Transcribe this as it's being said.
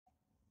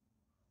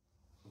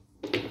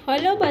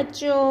Hello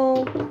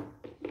बच्चों,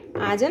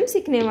 आज हम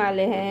सीखने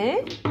वाले हैं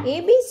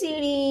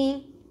ABCD।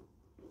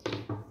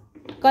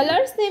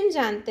 कलर्स नेम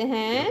जानते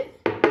हैं।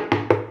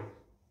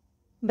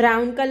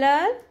 Brown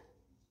colour,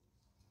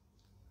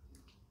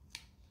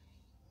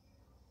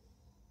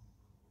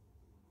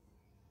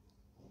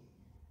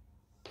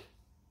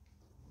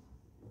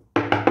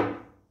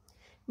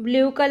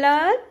 blue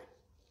colour,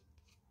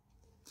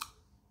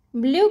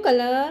 blue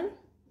colour,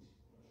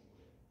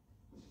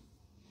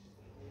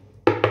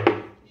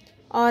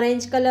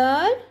 orange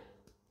colour,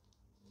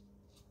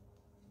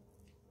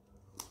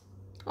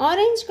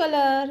 orange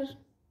colour,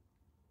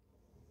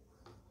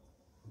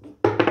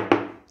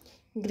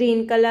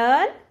 green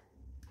colour,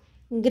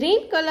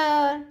 green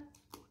colour,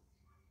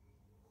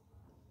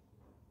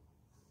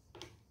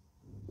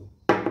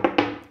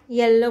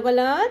 yellow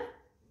colour,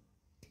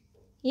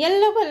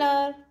 yellow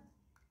colour,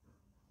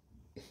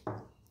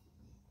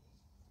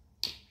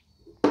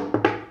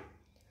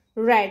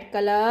 red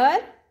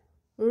colour,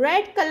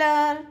 red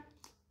colour,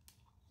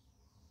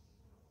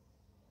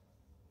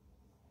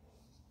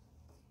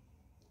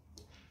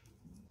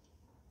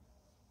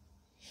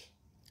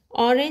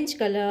 orange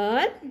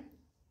colour,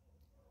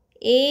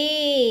 A,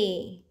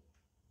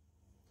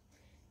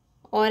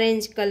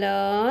 orange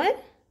colour,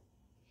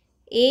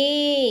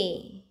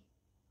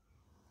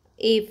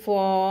 A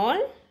for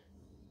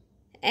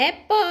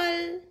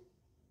apple,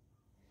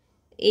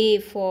 A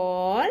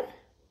for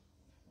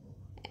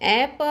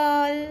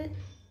apple,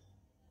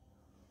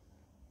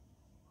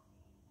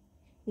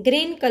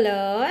 green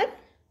color,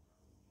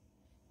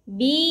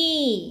 B,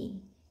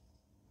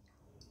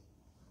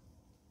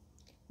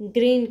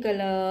 green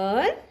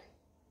color,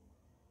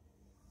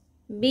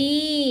 B,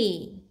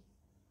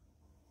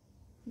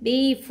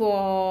 B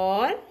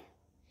for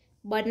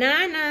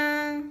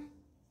banana,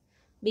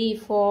 B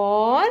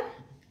for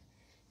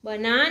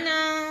banana,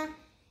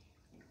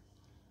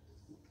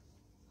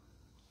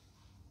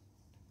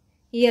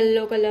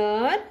 yellow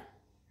color,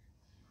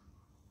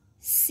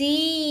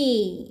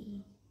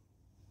 C,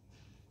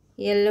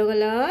 yellow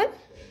color,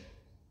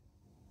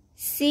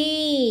 C,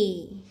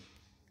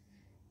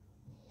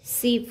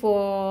 C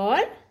for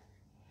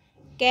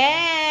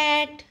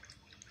cat,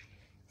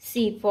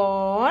 C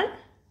for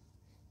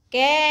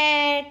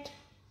cat,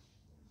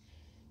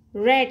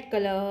 red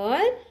color,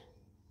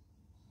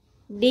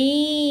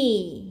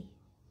 D,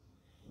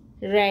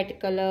 red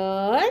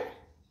color,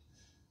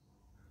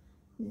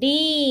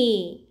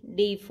 D,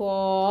 D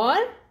for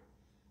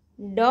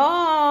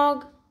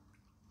dog,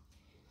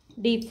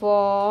 D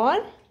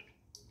for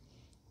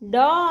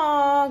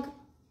dog,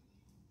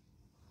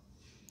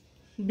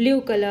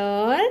 blue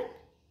color,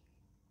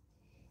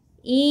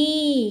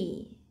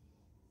 E,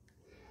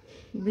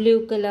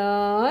 blue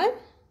color,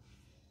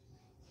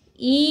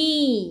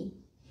 E,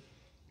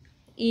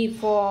 E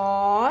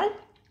for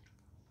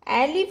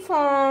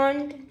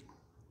elephant,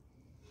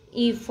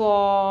 E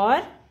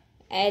for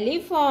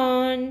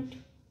elephant,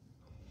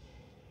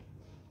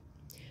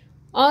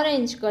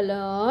 orange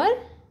color,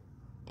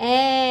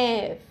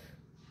 F,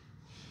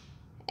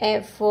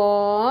 F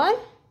for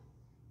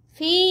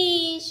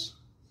fish,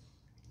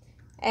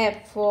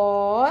 F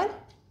for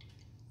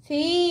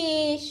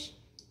fish,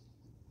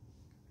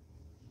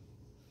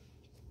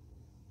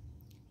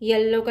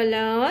 yellow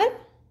color,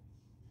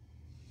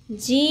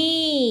 G,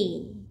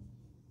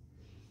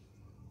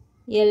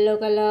 yellow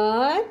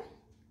color,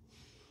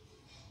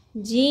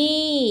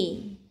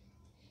 G,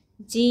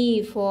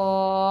 G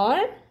for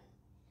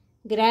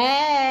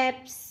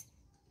grapes,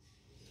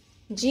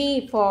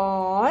 G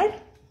for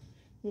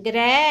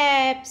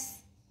grapes,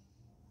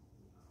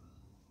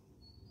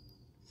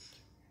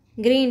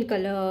 green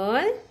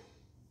color,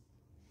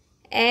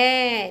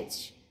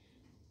 H,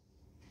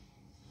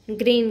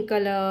 green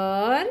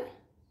color,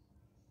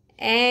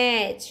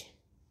 H,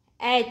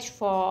 H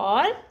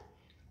for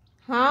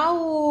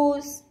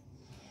house,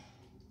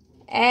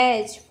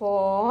 H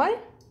for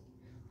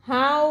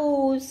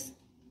house,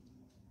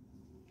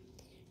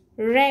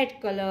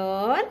 red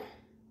color,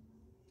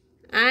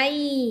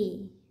 I,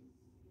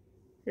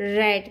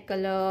 red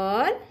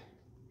color,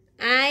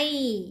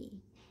 I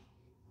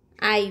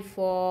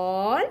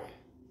for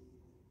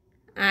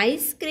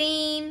ice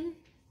cream,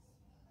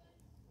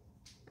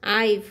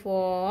 I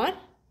for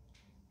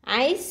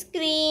ice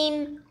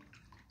cream,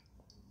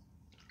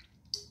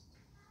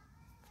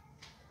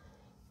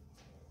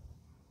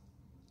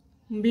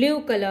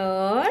 blue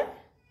color,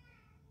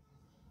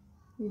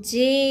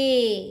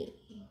 J,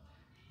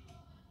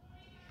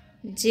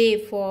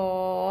 J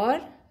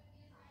for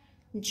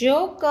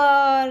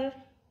joker,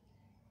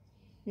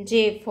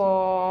 J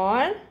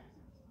for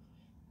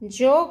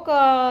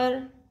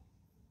joker,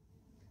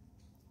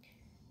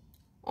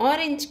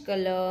 orange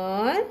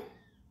color,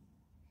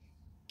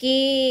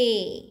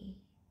 K,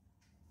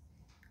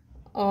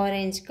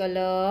 orange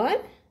color,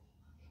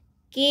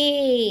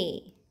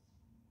 K,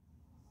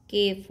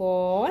 K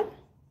for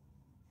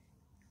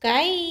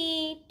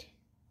kite,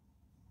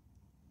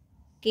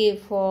 K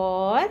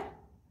for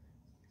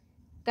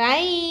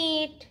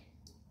kite,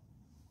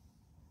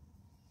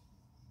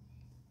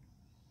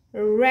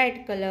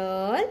 red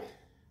color.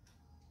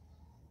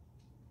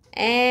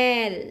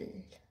 L.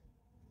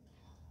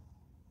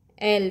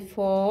 L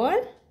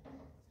for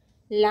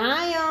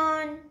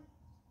lion.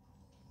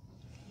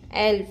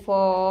 L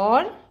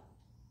for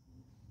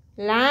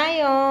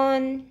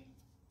lion.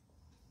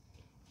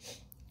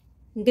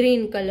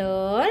 Green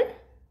color.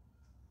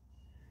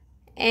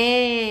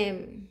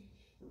 M.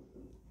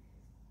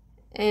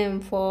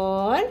 M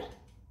for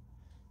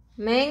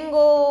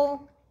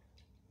mango.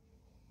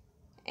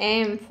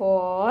 M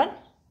for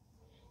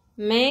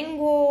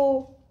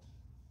mango.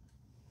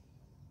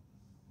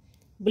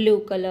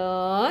 Blue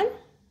color.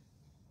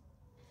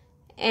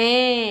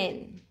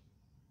 N.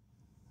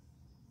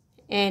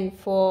 N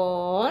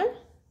for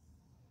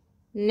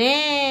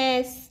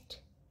nest.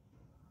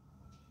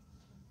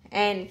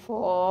 N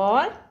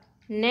for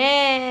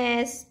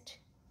nest.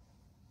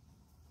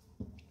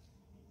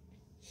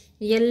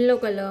 Yellow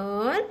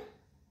color.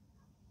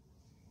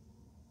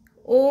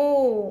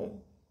 O.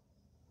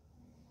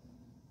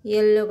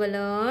 Yellow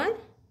color.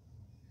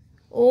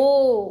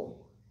 O.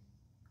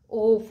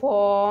 O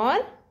for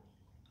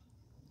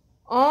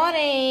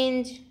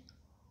orange.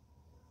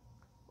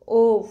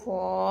 O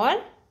for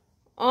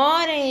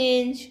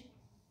orange.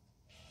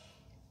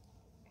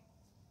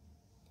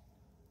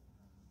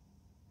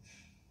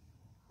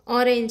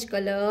 Orange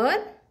color.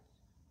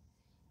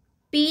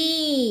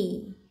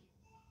 P.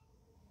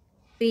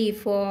 P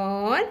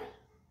for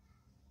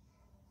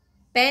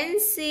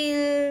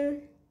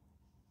pencil.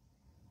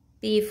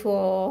 P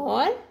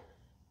for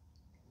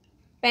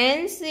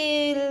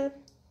pencil.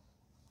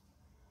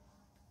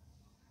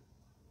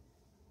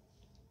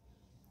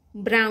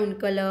 Brown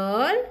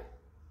color.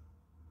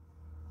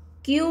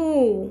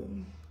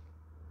 Q.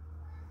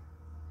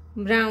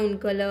 Brown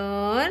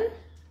color.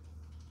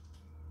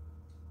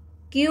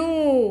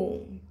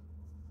 Q.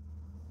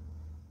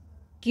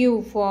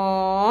 Q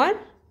for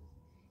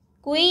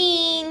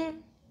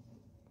queen.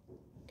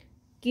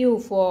 Q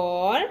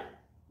for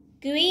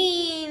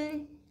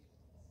queen.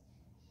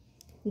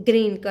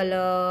 Green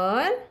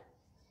color.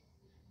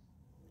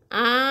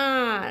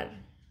 R.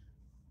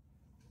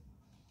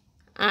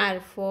 R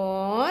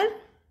for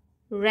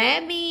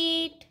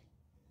rabbit.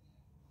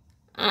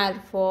 R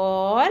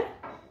for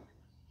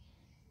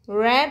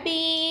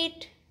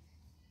rabbit.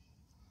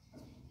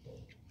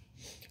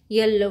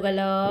 Yellow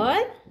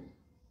color.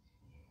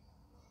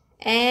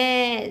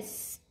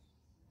 S.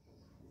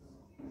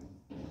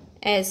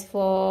 S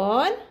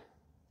for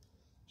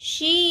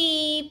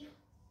sheep.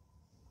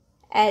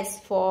 S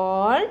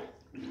for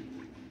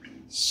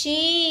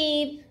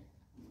sheep.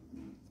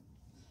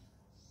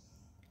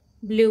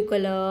 Blue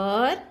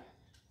color.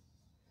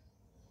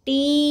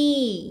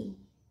 T.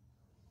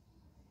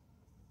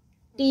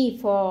 T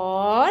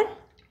for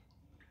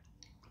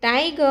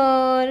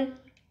tiger.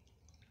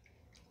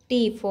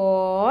 T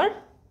for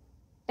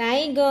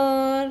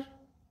tiger.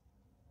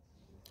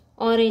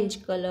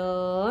 Orange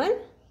color.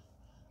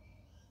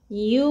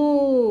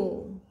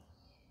 U.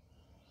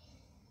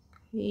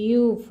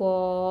 U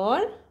for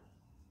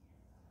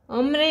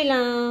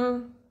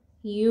umbrella.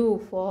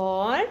 U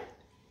for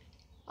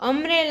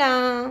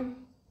umbrella.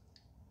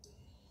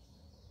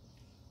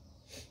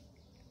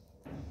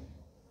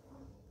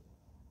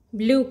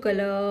 Blue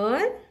color.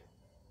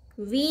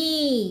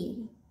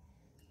 V.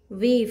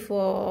 V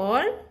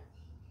for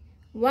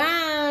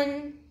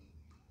one.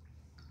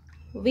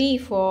 V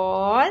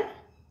for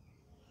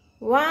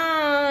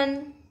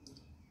one.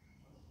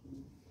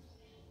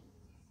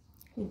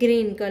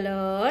 Green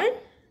color.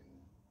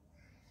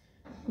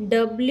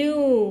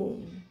 W.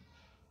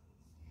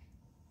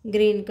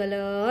 Green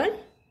color.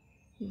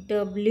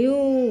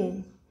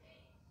 W.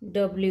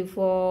 W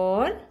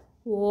for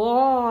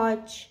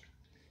watch.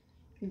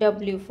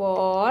 W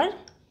for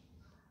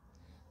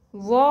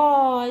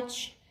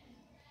watch.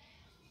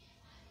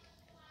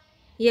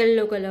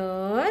 Yellow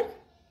color.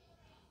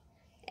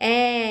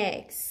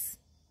 X.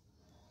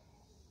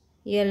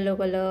 Yellow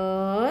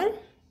color.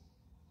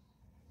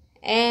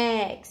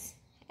 X.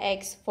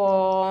 X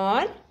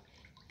for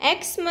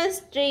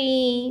Xmas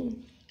tree.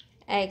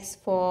 X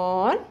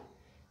for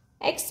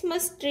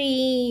Xmas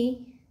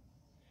tree.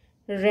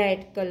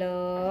 Red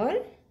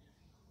color.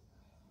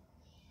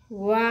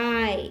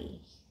 Y.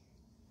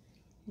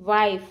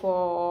 Y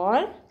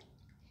for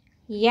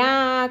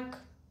yak.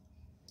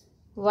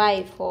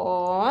 Y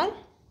for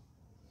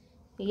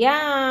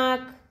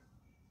yak.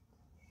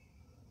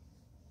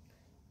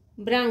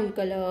 Brown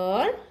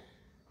color.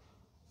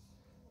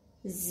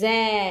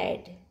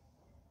 Z.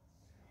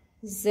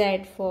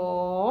 Z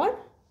for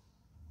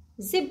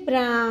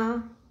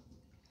zebra.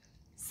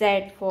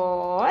 Z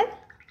for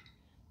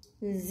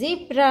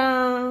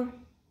zebra.